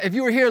If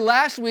you were here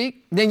last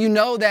week, then you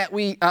know that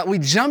we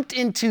jumped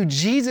into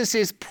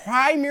Jesus's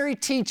primary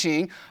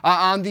teaching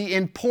on the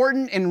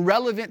important and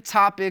relevant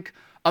topic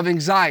of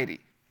anxiety.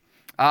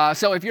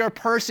 So if you're a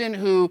person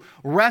who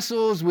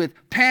wrestles with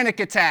panic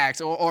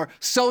attacks or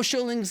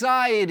social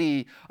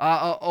anxiety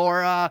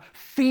or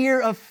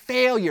fear of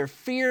failure,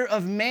 fear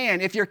of man,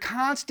 if you're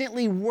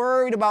constantly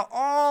worried about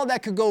all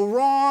that could go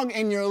wrong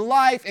in your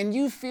life and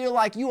you feel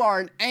like you are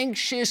an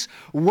anxious,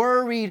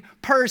 worried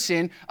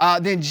person,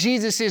 then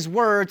Jesus'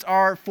 words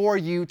are for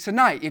you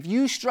tonight. If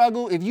you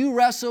struggle, if you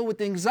wrestle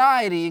with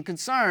anxiety and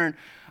concern,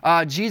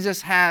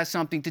 Jesus has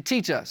something to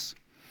teach us.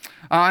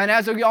 And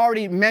as we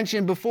already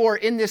mentioned before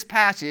in this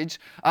passage,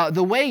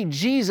 the way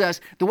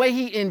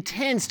he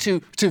intends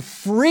to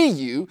free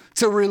you,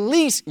 to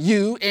release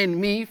you and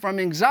me from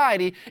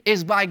anxiety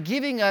is by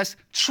giving us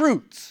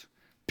truths,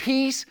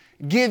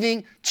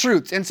 peace-giving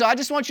truths. And so I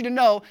just want you to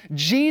know,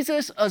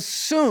 Jesus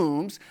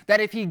assumes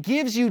that if he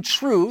gives you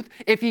truth,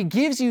 if he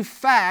gives you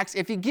facts,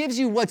 if he gives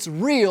you what's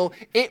real,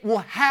 it will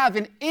have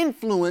an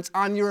influence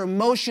on your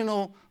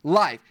emotional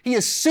life. He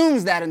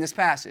assumes that in this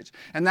passage,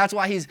 and that's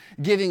why he's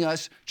giving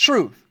us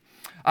truth.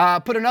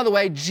 Put another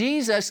way,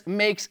 Jesus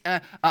makes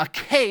a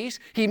case,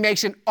 he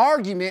makes an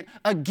argument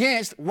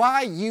against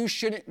why you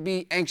shouldn't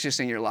be anxious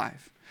in your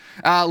life.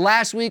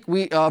 Last week,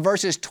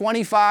 verses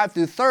 25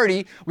 through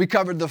 30, we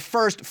covered the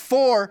first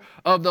 4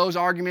 of those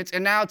arguments,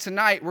 and now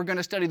tonight we're going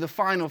to study the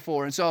final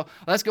 4. And so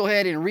let's go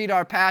ahead and read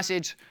our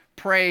passage,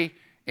 pray,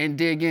 and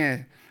dig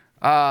in.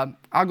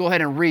 I'll go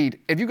ahead and read.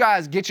 If you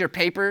guys get your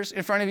papers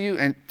in front of you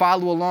and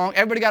follow along.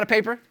 Everybody got a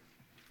paper?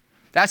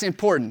 That's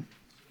important.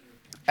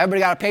 Everybody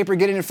got a paper?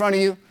 Get it in front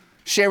of you.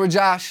 Share with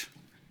Josh.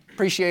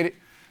 Appreciate it.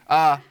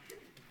 All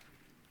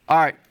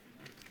right.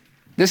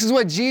 This is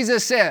what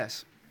Jesus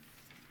says.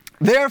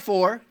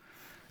 Therefore,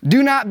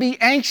 do not be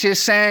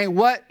anxious, saying,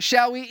 what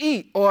shall we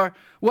eat? Or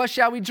what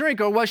shall we drink?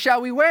 Or what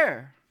shall we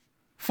wear?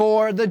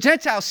 For the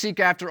Gentiles seek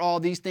after all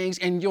these things,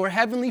 and your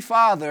heavenly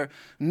Father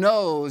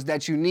knows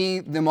that you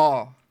need them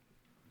all.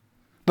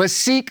 But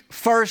seek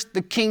first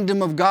the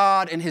kingdom of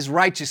God and his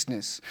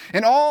righteousness,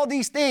 and all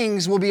these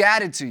things will be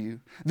added to you.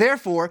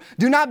 Therefore,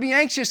 do not be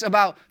anxious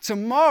about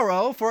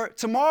tomorrow, for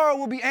tomorrow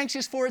will be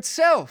anxious for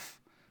itself.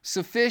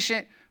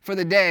 Sufficient for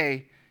the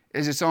day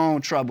is its own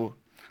trouble.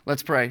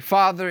 Let's pray.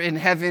 Father in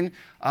heaven,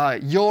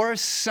 your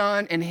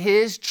Son and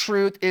his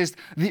truth is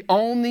the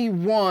only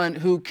one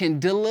who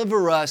can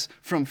deliver us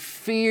from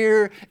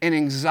fear and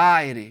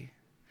anxiety.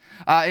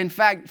 In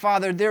fact,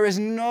 Father, there is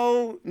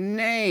no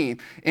name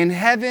in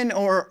heaven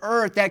or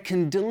earth that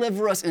can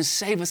deliver us and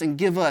save us and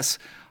give us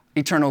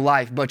eternal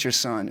life but your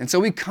Son. And so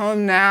we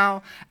come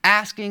now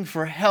asking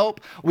for help.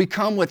 We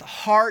come with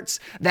hearts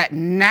that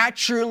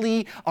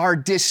naturally are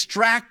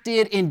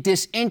distracted and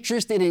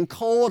disinterested and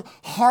cold,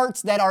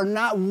 hearts that are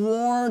not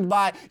warmed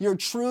by your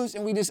truths.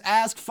 And we just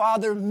ask,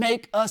 Father,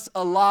 make us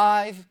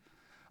alive.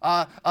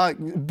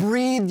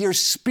 Breathe your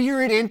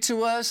Spirit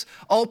into us.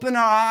 Open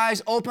our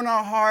eyes, open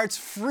our hearts,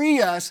 free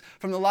us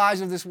from the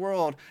lies of this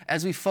world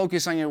as we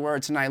focus on your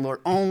word tonight, Lord.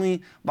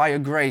 Only by your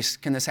grace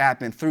can this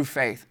happen, through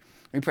faith.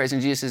 We praise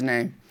in Jesus'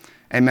 name.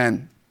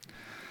 Amen.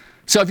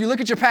 So if you look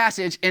at your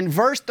passage, in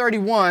verse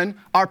 31,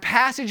 our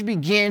passage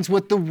begins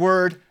with the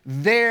word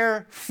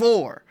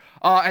therefore.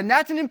 And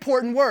that's an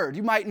important word.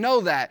 You might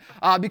know that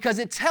because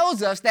it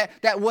tells us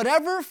that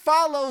whatever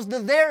follows the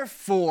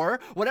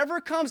therefore,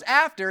 whatever comes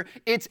after,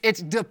 it's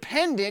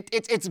dependent,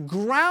 it's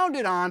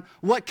grounded on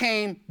what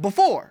came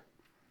before.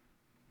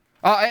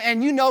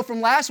 And you know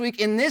from last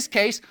week, in this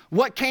case,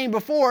 what came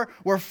before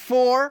were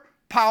 4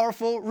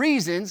 powerful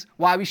reasons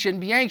why we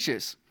shouldn't be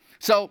anxious.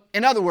 So,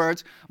 in other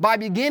words, by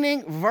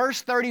beginning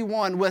verse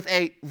 31 with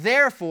a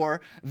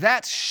therefore,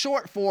 that's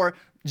short for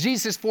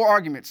Jesus' 4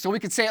 arguments. So we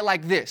could say it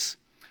like this.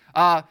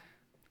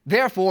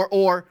 Therefore,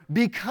 or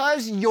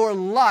because your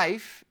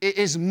life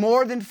is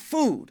more than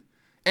food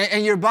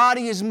and your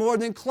body is more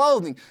than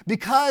clothing,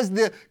 because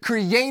the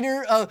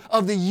creator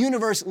of the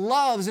universe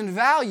loves and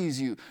values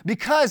you,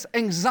 because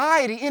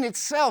anxiety in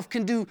itself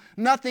can do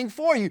nothing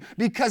for you,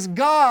 because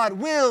God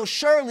will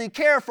surely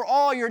care for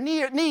all your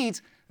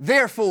needs,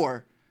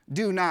 therefore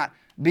do not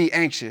be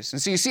anxious.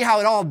 And so you see how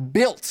it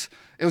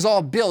was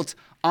all built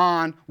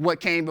on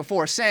what came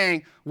before,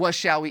 saying, what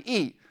shall we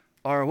eat?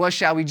 Or what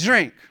shall we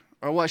drink?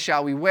 Or what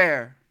shall we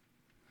wear?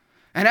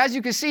 And as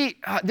you can see,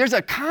 there's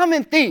a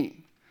common theme.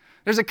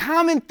 There's a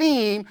common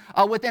theme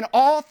within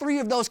all 3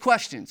 of those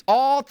questions,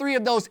 all 3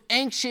 of those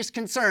anxious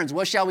concerns.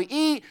 What shall we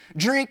eat,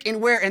 drink, and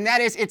wear? And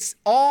that is, it's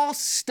all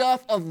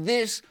stuff of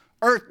this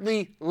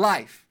earthly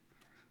life.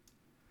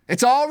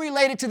 It's all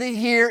related to the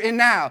here and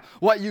now,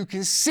 what you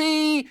can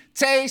see,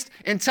 taste,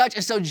 and touch.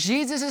 And so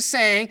Jesus is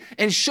saying,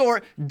 in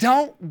short,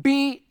 don't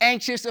be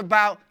anxious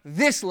about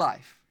this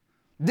life.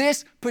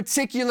 This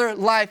particular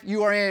life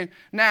you are in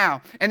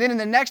now. And then in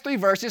the next 3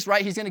 verses,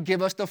 right, he's going to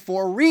give us the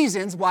 4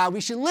 reasons why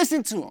we should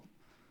listen to him,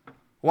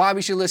 why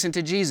we should listen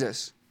to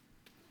Jesus.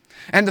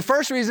 And the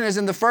first reason is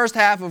in the first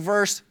half of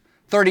verse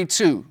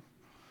 32.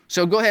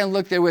 So go ahead and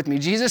look there with me.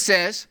 Jesus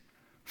says,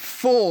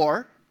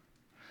 for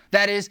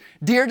That is,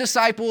 dear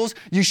disciples,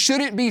 you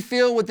shouldn't be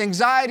filled with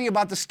anxiety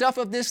about the stuff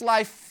of this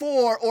life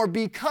for or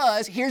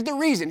because, here's the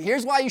reason,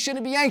 here's why you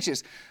shouldn't be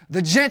anxious.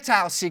 The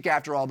Gentiles seek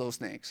after all those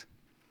things.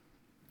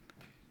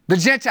 The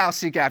Gentiles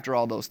seek after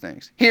all those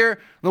things. Here,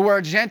 the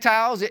word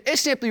Gentiles, it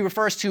simply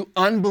refers to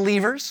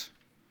unbelievers.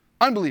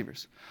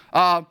 Unbelievers.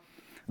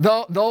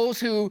 Those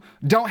who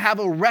don't have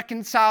a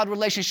reconciled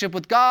relationship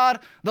with God,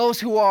 those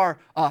who are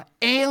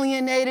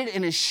alienated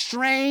and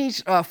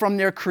estranged from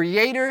their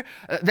Creator.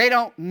 They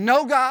don't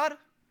know God.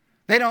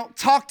 They don't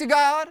talk to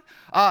God.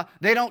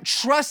 They don't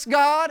trust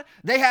God.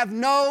 They have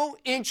no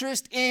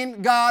interest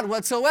in God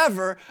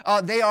whatsoever.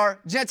 They are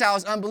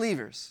Gentiles,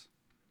 unbelievers.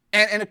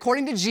 And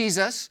according to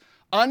Jesus,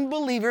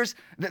 unbelievers,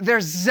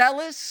 they're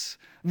zealous,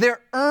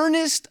 they're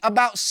earnest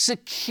about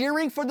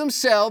securing for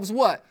themselves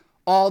what?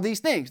 All these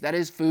things. That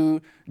is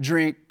food,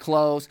 drink,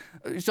 clothes.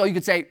 So you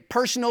could say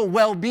personal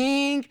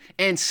well-being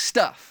and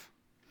stuff.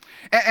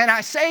 And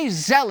I say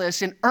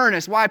zealous and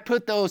earnest. Why I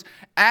put those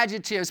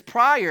adjectives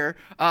prior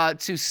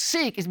to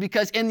seek is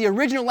because in the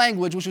original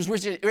language, which was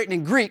written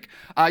in Greek,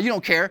 you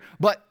don't care,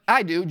 but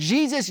I do,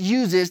 Jesus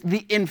uses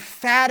the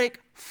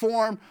emphatic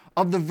form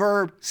of the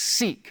verb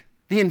seek.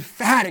 The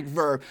emphatic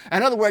verb.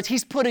 In other words,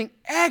 he's putting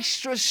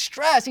extra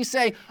stress. He's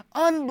saying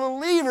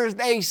unbelievers,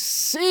 they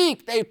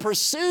seek, they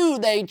pursue,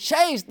 they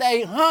chase,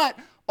 they hunt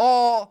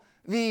all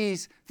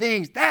these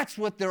things. That's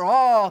what they're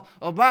all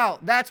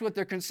about. That's what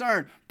they're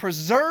concerned.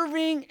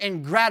 Preserving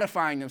and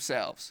gratifying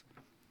themselves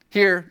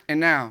here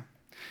and now.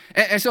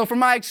 And so from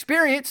my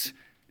experience,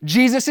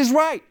 Jesus is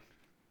right.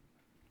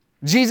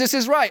 Jesus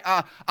is right.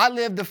 I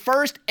lived the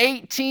first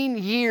 18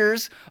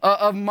 years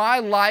of my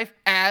life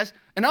as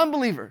an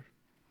unbeliever.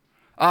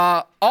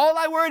 All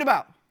I worried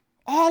about,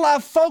 all I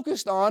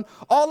focused on,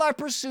 all I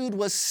pursued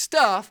was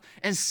stuff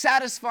and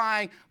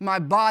satisfying my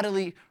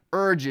bodily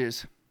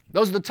urges.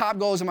 Those are the top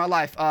goals of my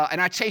life,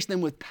 and I chased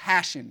them with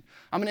passion.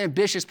 I'm an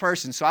ambitious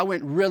person, so I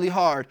went really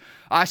hard.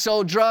 I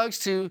sold drugs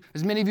to,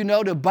 as many of you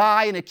know, to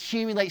buy and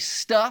accumulate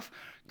stuff,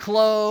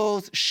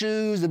 clothes,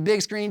 shoes, the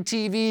big screen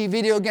TV,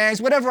 video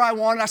games, whatever I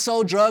wanted. I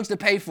sold drugs to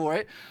pay for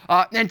it.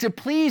 And to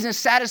please and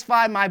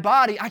satisfy my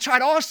body, I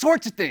tried all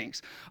sorts of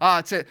things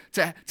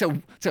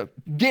to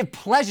give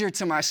pleasure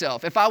to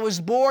myself. If I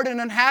was bored and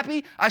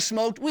unhappy, I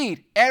smoked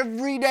weed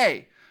every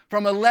day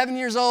from 11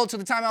 years old to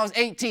the time I was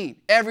 18,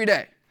 every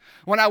day.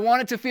 When I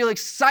wanted to feel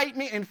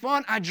excitement and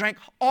fun, I drank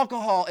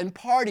alcohol and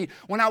partied.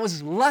 When I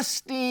was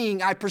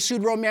lusting, I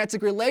pursued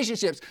romantic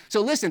relationships.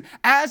 So listen,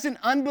 as an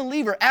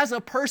unbeliever, as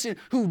a person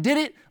who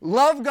didn't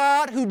love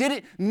God, who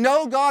didn't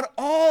know God,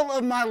 all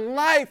of my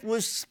life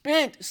was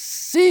spent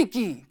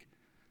seeking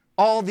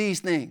all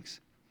these things.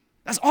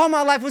 That's all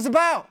my life was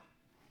about.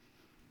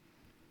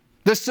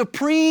 The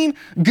supreme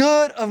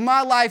good of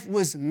my life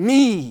was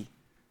me.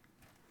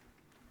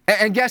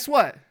 And guess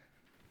what?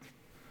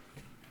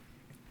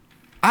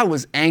 I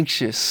was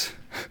anxious.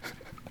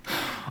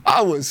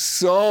 I was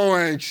so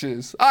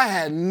anxious. I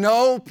had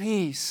no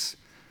peace.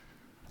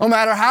 No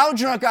matter how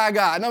drunk I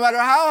got, no matter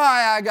how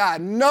high I got,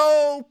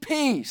 no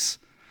peace.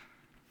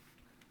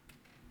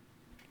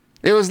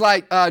 It was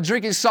like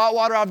drinking salt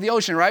water out of the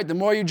ocean, right? The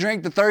more you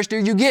drink, the thirstier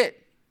you get.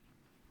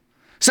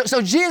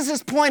 So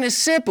Jesus' point is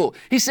simple.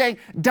 He's saying,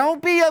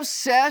 don't be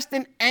obsessed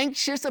and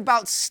anxious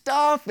about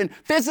stuff and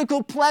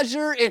physical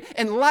pleasure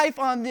and life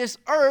on this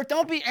earth.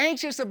 Don't be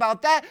anxious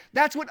about that.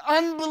 That's what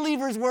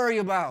unbelievers worry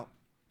about.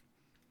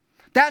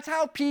 That's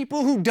how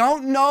people who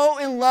don't know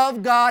and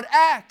love God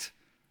act.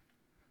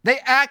 They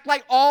act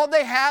like all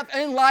they have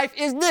in life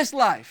is this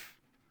life.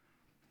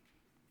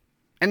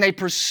 And they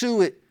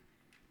pursue it.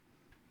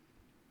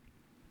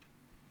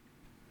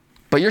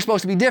 But you're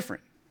supposed to be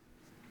different.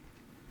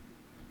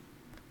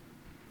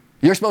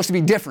 You're supposed to be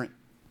different.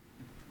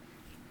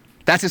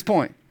 That's his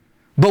point.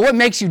 But what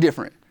makes you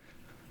different?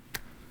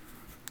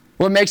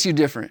 What makes you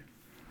different?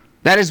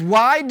 That is,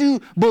 why do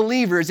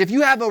believers, if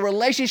you have a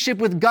relationship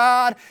with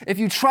God, if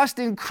you trust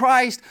in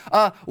Christ,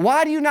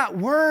 why do you not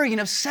worry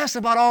and obsess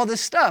about all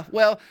this stuff?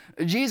 Well,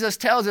 Jesus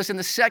tells us in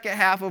the second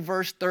half of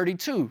verse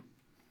 32.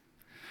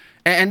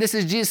 And this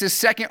is Jesus'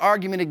 second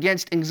argument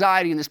against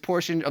anxiety in this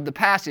portion of the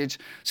passage.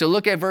 So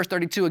look at verse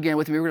 32 again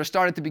with me. We're going to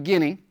start at the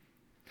beginning.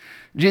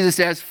 Jesus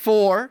says,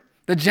 "For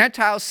the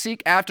Gentiles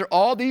seek after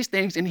all these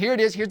things," and here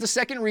it is, here's the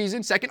second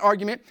reason, second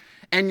argument,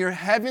 "and your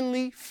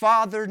heavenly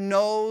Father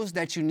knows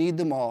that you need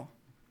them all."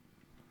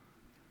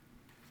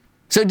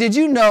 So did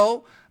you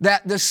know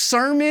that the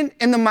Sermon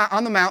on the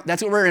Mount,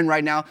 that's what we're in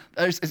right now,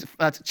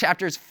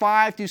 chapters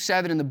 5 through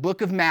 7 in the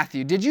book of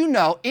Matthew, did you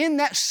know in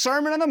that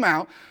Sermon on the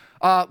Mount,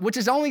 which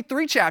is only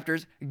 3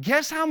 chapters,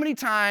 guess how many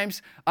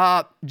times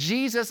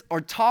Jesus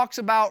talks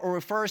about or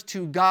refers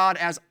to God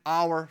as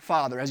our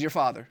Father, as your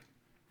Father?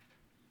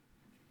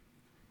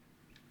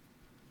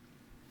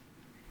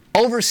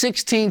 Over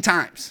 16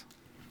 times.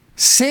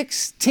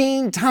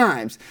 16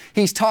 times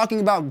he's talking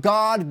about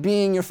God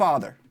being your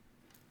Father.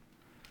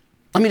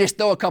 Let me just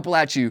throw a couple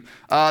at you.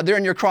 They're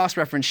in your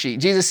cross-reference sheet.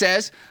 Jesus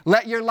says,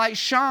 "Let your light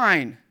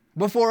shine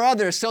before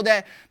others so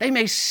that they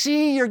may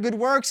see your good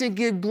works and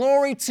give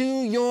glory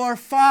to your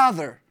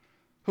Father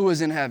who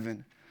is in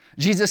heaven.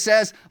 Jesus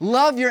says,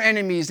 love your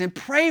enemies and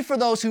pray for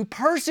those who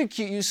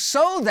persecute you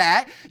so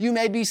that you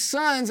may be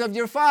sons of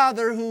your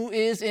Father who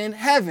is in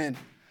heaven.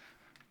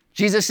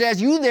 Jesus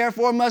says, you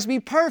therefore must be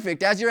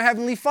perfect as your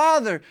heavenly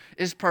Father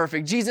is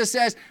perfect. Jesus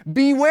says,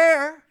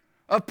 beware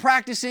of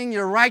practicing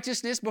your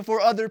righteousness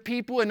before other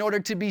people in order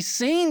to be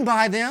seen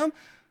by them,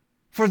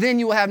 for then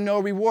you will have no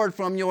reward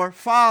from your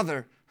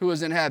Father who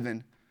is in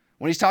heaven.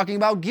 When he's talking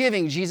about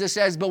giving, Jesus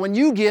says, but when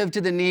you give to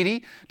the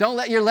needy, don't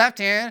let your left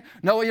hand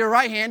know what your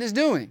right hand is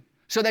doing,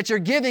 so that your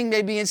giving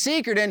may be in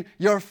secret, and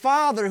your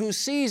Father who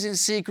sees in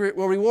secret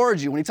will reward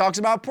you. When he talks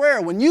about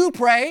prayer, when you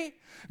pray,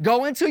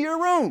 go into your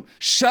room,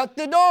 shut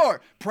the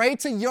door, pray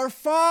to your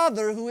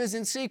Father who is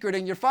in secret,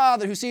 and your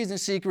Father who sees in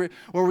secret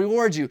will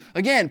reward you.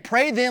 Again,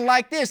 pray then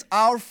like this,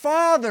 our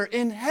Father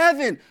in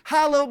heaven,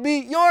 hallowed be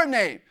your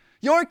name.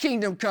 Your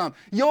kingdom come,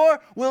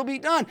 your will be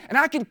done. And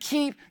I can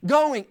keep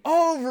going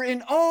over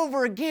and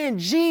over again.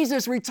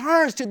 Jesus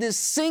returns to this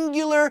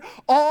singular,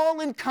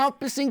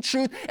 all-encompassing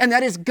truth, and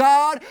that is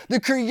God, the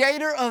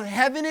creator of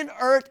heaven and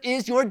earth,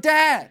 is your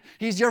dad.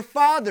 He's your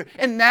Father,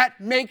 and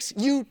that makes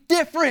you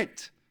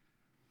different.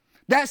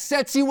 That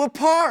sets you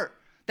apart.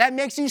 That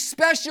makes you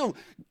special.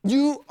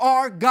 You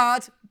are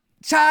God's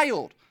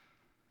child.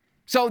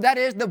 So that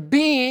is the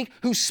being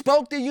who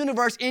spoke the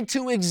universe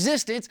into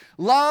existence,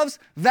 loves,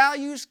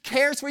 values,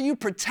 cares for you,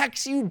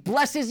 protects you,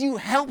 blesses you,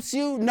 helps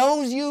you,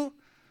 knows you.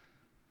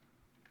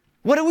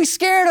 What are we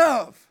scared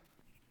of?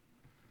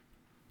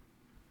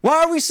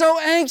 Why are we so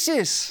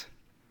anxious?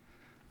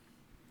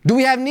 Do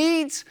we have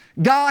needs?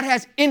 God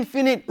has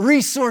infinite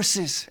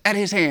resources at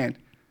his hand.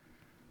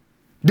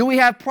 Do we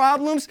have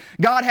problems?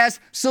 God has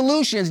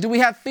solutions. Do we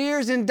have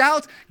fears and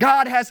doubts?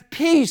 God has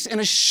peace and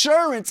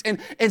assurance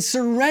and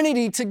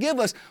serenity to give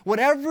us.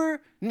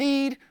 Whatever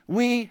need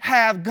we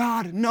have,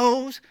 God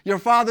knows, your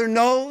Father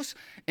knows,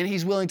 and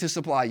he's willing to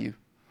supply you.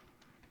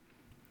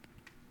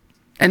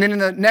 And then in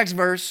the next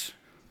verse,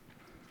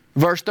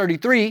 verse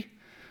 33,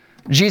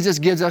 Jesus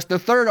gives us the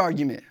third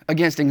argument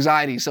against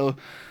anxiety. So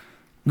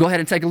go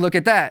ahead and take a look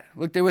at that.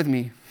 Look there with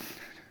me.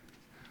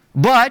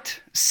 But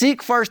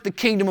seek first the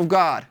kingdom of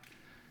God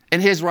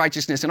and his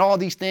righteousness, and all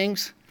these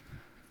things,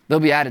 they'll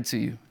be added to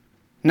you.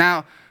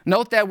 Now,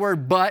 note that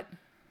word but,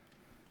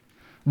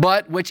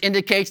 which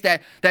indicates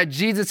that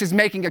Jesus is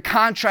making a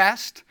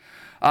contrast.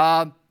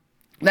 That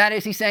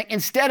is, he's saying,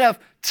 instead of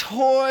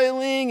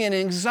toiling and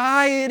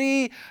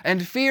anxiety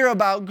and fear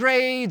about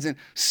grades and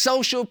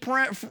social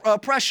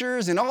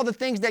pressures and all the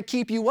things that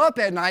keep you up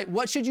at night,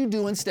 what should you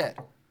do instead?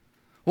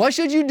 What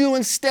should you do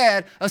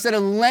instead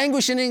of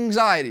languishing in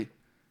anxiety?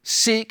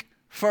 Seek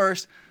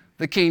first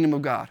the kingdom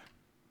of God.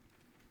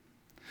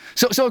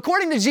 So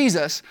according to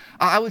Jesus,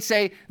 I would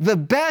say the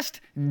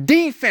best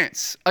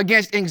defense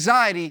against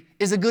anxiety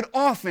is a good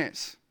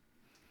offense.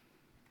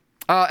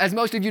 As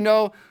most of you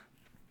know,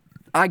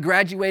 I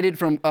graduated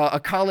from a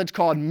college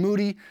called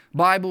Moody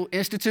Bible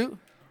Institute.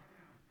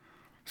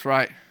 That's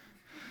right.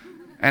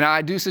 And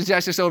I do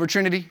suggest this over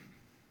Trinity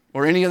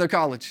or any other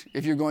college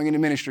if you're going into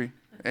ministry.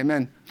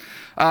 Amen.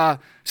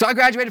 So I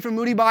graduated from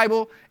Moody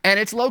Bible, and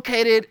it's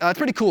located, it's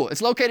pretty cool.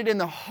 It's located in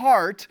the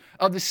heart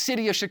of the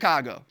city of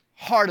Chicago.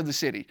 Heart of the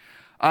city.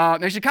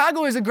 And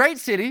Chicago is a great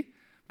city,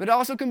 but it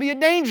also can be a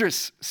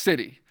dangerous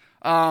city.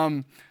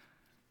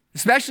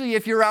 Especially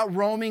if you're out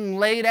roaming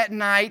late at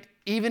night,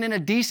 even in a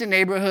decent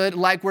neighborhood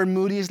like where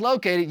Moody is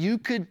located, you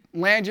could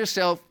land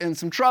yourself in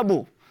some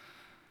trouble.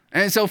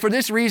 And so for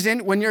this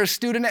reason, when you're a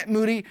student at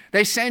Moody,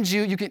 they send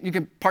you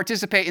can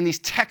participate in these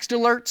text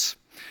alerts.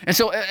 And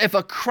so if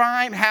a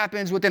crime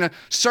happens within a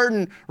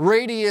certain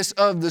radius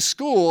of the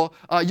school,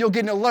 you'll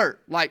get an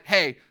alert like,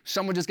 hey,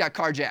 someone just got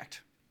carjacked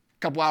a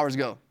couple hours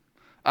ago.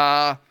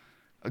 A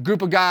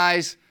group of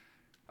guys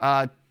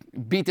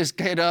beat this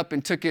kid up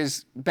and took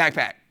his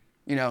backpack,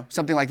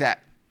 something like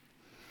that.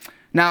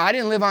 Now, I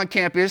didn't live on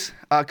campus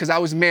because I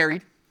was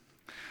married.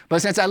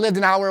 But since I lived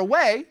an hour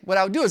away, what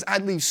I would do is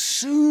I'd leave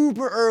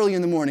super early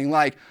in the morning,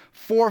 like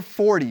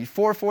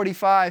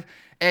 4:45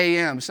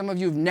 a.m. Some of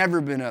you have never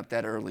been up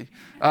that early.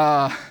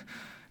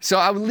 So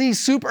I would leave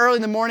super early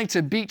in the morning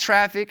to beat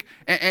traffic.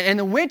 And in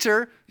the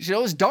winter,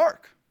 it's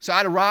dark. So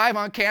I'd arrive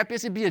on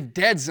campus, it'd be a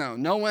dead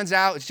zone. No one's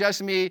out, it's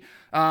just me.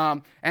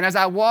 And as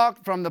I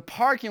walked from the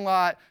parking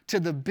lot to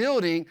the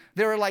building,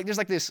 there's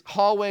like this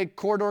hallway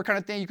corridor kind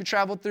of thing you could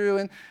travel through.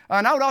 And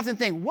I would often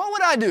think, what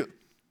would I do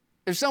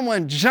if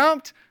someone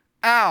jumped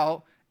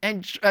out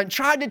and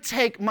tried to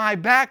take my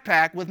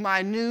backpack with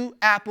my new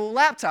Apple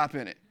laptop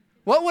in it?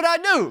 What would I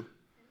do?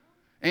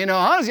 And,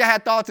 honestly, I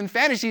had thoughts and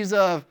fantasies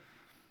of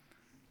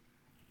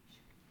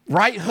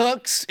right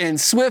hooks and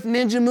swift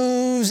ninja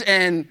moves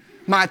and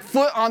my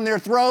foot on their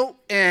throat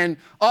and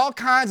all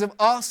kinds of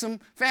awesome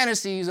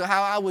fantasies of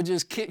how I would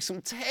just kick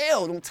some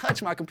tail, don't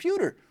touch my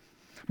computer.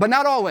 But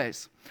not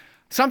always.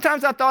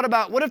 Sometimes I thought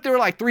about, what if there were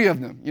like 3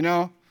 of them,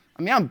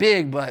 I mean, I'm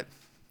big, but,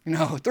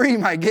 3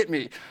 might get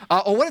me.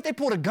 Or what if they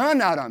pulled a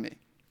gun out on me?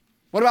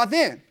 What about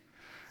then?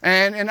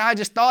 And I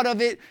just thought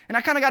of it, and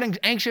I kind of got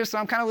anxious, so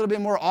I'm kind of a little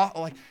bit more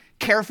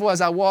careful as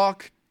I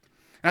walk.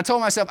 And I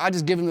told myself, I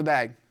just give them the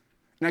bag.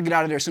 and I get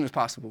out of there as soon as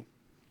possible.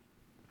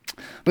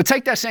 But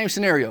take that same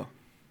scenario.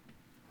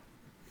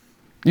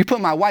 You put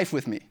my wife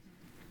with me.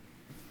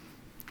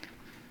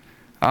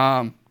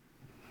 And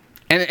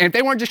if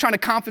they weren't just trying to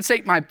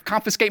confiscate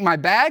my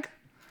bag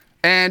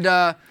and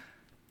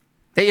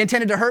they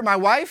intended to hurt my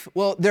wife,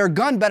 well, their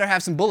gun better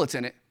have some bullets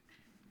in it.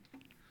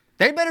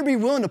 They better be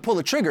willing to pull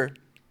the trigger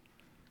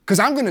because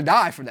I'm going to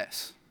die for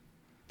this.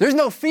 There's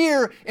no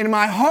fear in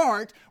my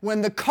heart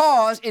when the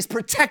cause is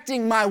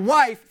protecting my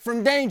wife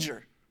from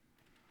danger.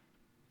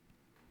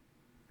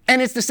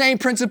 And it's the same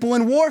principle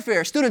in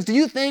warfare. Students, do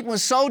you think when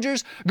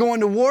soldiers go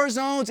into war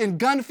zones and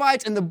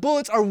gunfights and the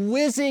bullets are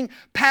whizzing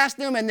past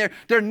them and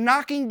they're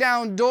knocking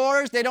down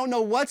doors, they don't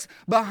know what's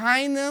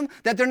behind them,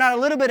 that they're not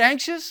a little bit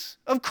anxious?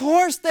 Of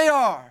course they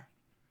are.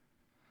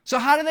 So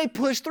how do they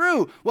push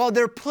through? Well,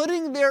 they're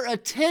putting their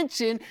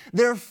attention,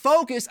 their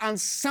focus on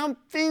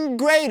something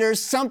greater,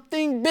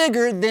 something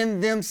bigger than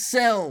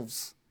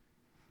themselves.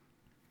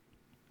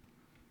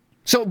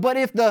 So, but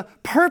if the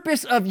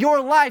purpose of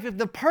your life, if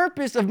the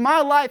purpose of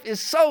my life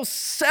is so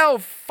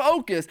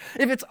self-focused,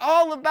 if it's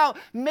all about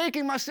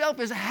making myself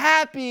as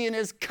happy and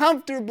as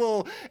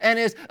comfortable and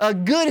as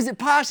good as it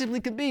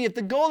possibly could be, if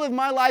the goal of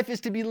my life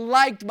is to be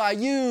liked by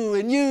you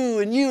and you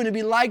and you and to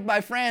be liked by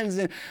friends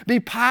and be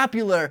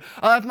popular,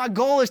 if my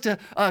goal is to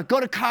go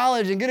to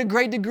college and get a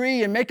great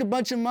degree and make a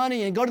bunch of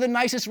money and go to the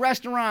nicest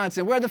restaurants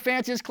and wear the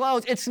fanciest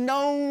clothes, it's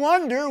no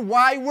wonder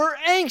why we're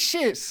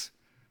anxious.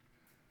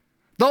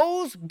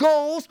 Those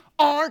goals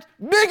aren't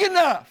big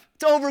enough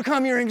to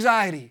overcome your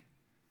anxiety.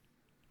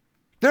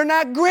 They're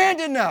not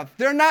grand enough.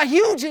 They're not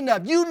huge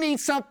enough. You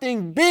need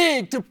something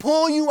big to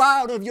pull you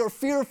out of your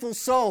fearful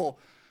soul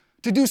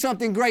to do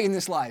something great in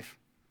this life.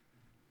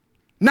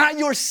 Not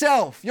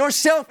yourself.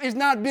 Yourself is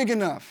not big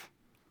enough.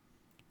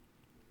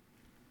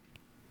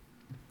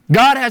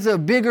 God has a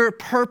bigger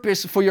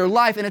purpose for your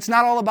life, and it's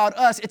not all about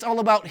us, it's all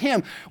about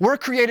Him. We're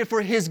created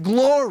for His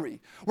glory.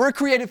 We're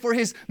created for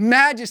His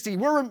majesty.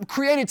 We're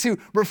created to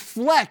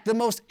reflect the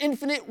most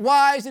infinite,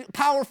 wise,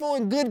 powerful,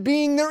 and good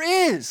being there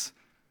is.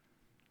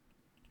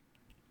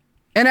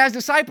 And as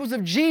disciples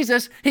of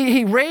Jesus,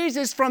 He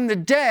raises from the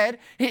dead.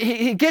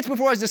 He gets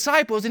before His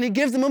disciples and He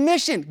gives them a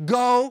mission.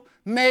 Go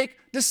make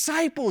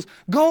disciples.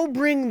 Go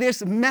bring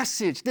this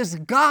message, this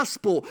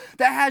gospel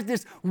that has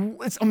this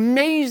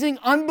amazing,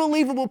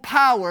 unbelievable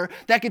power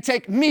that could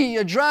take me,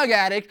 a drug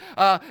addict,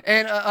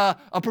 and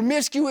a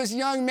promiscuous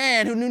young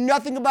man who knew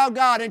nothing about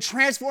God and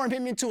transform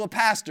him into a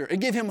pastor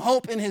and give him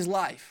hope in his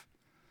life.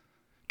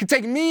 Could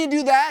take me and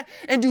do that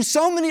and do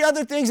so many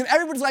other things in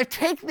everybody's life.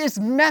 Take this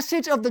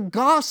message of the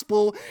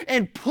gospel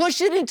and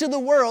push it into the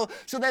world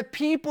so that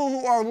people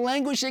who are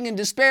languishing in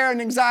despair and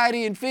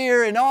anxiety and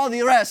fear and all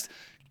the rest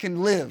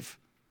can live.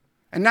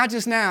 And not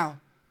just now,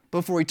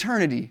 but for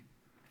eternity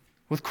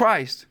with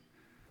Christ.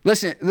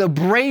 Listen, the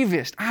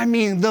bravest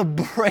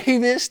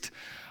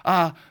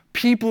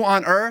people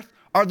on earth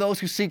are those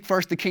who seek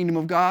first the kingdom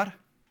of God.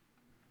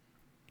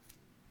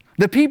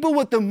 The people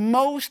with the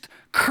most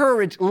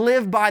courage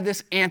live by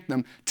this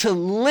anthem. To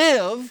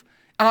live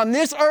on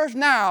this earth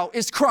now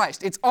is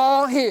Christ. It's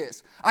all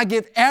His. I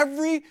give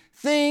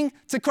everything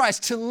to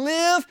Christ. To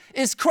live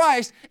is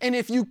Christ, and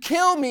if you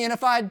kill me and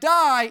if I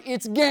die,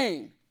 it's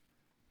gain.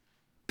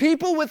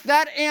 People with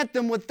that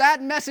anthem, with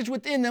that message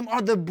within them,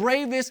 are the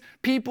bravest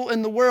people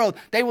in the world.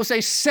 They will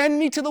say, send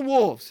me to the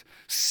wolves.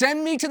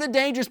 Send me to the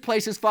dangerous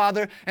places,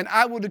 Father, and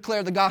I will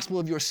declare the gospel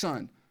of your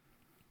Son.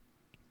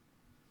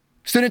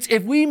 Students,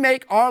 if we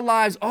make our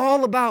lives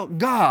all about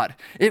God,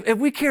 if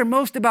we care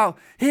most about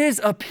His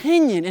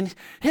opinion and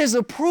His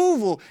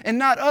approval and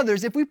not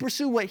others, if we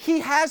pursue what He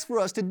has for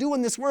us to do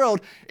in this world,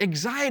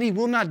 anxiety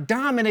will not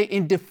dominate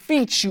and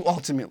defeat you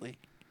ultimately.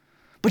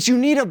 But you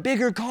need a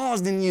bigger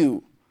cause than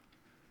you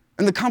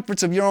and the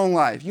comforts of your own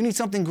life. You need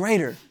something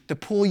greater to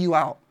pull you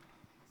out.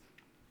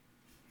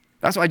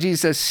 That's why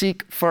Jesus says,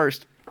 seek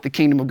first the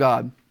kingdom of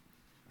God.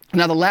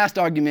 Now, the last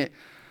argument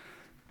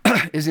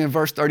is in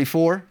verse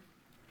 34.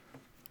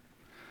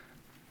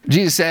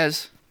 Jesus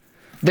says,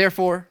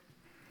 therefore,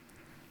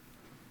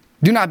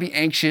 do not be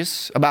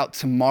anxious about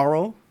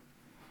tomorrow,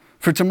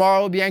 for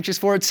tomorrow will be anxious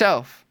for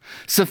itself.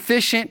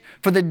 Sufficient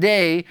for the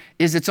day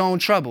is its own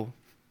trouble.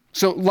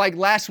 So like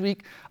last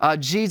week,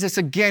 Jesus,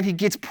 again, He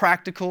gets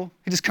practical.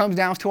 He just comes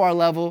down to our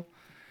level.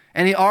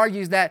 And He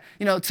argues that,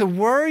 to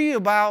worry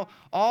about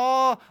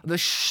all the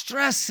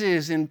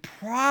stresses and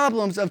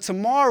problems of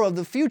tomorrow, of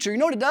the future, you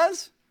know what it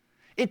does?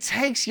 It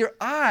takes your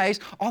eyes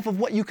off of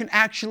what you can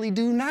actually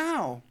do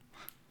now.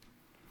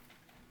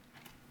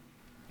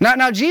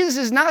 Now, Jesus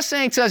is not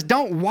saying to us,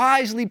 don't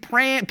wisely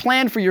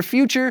plan for your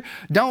future.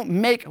 Don't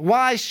make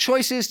wise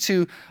choices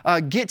to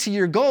get to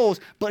your goals.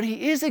 But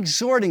He is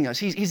exhorting us.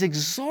 He's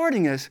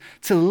exhorting us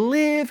to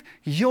live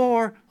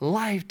your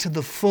life to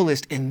the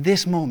fullest in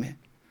this moment.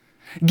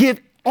 Give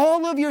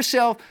all of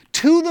yourself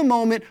to the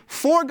moment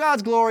for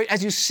God's glory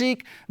as you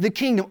seek the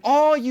kingdom.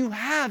 All you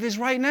have is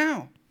right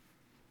now.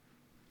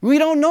 We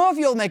don't know if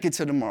you'll make it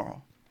to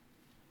tomorrow.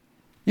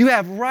 You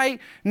have right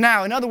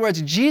now. In other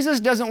words, Jesus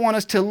doesn't want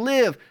us to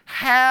live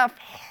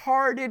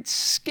half-hearted,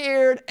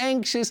 scared,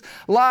 anxious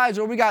lives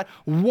where we got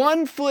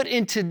one foot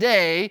in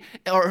today,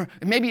 or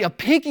maybe a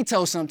pinky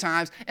toe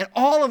sometimes, and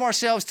all of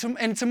ourselves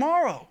in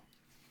tomorrow.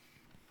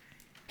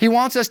 He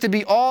wants us to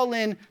be all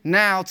in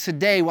now,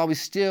 today, while we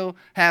still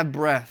have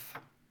breath.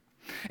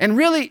 And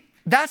really,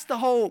 that's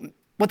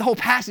what the whole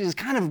passage is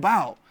kind of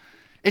about.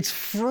 It's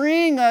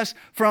freeing us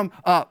from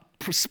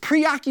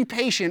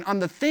preoccupation on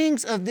the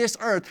things of this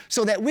earth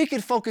so that we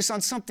can focus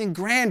on something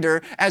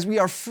grander as we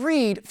are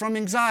freed from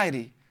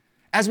anxiety,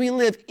 as we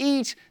live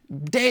each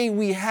day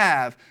we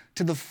have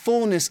to the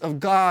fullness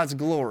of God's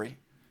glory.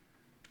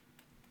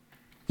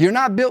 You're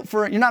not made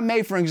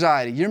for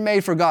anxiety. You're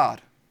made for God.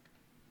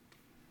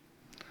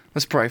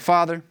 Let's pray.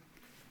 Father,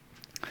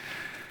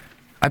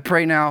 I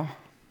pray now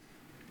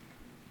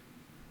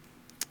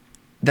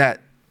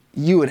that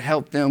you would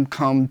help them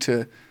come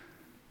to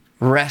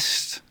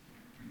rest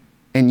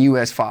in you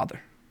as Father.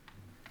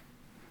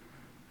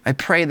 I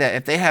pray that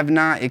if they have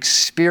not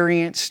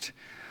experienced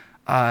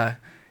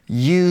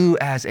you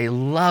as a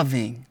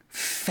loving,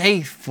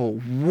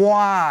 faithful,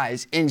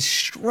 wise,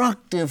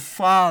 instructive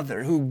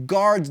Father who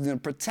guards them,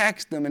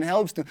 protects them, and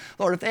helps them,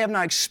 Lord, if they have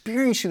not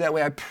experienced you that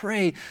way, I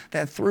pray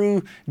that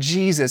through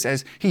Jesus,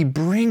 as he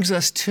brings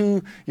us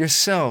to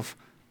yourself,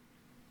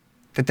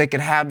 that they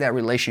could have that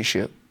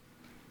relationship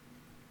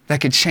that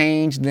could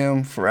change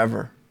them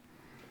forever.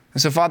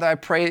 And so, Father, I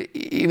pray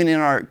even in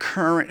our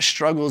current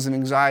struggles and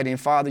anxiety, and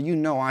Father, you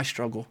know I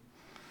struggle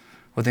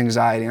with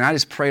anxiety. And I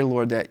just pray,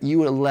 Lord, that you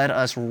would let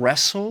us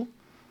wrestle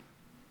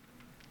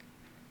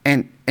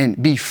and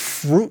be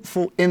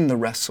fruitful in the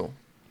wrestle.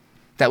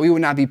 That we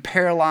would not be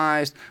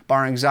paralyzed by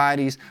our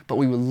anxieties, but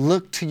we would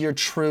look to your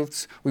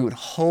truths, we would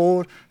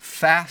hold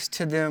fast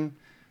to them,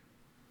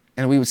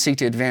 and we would seek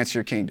to advance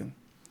your kingdom.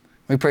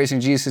 We praise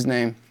in Jesus'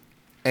 name,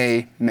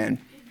 amen.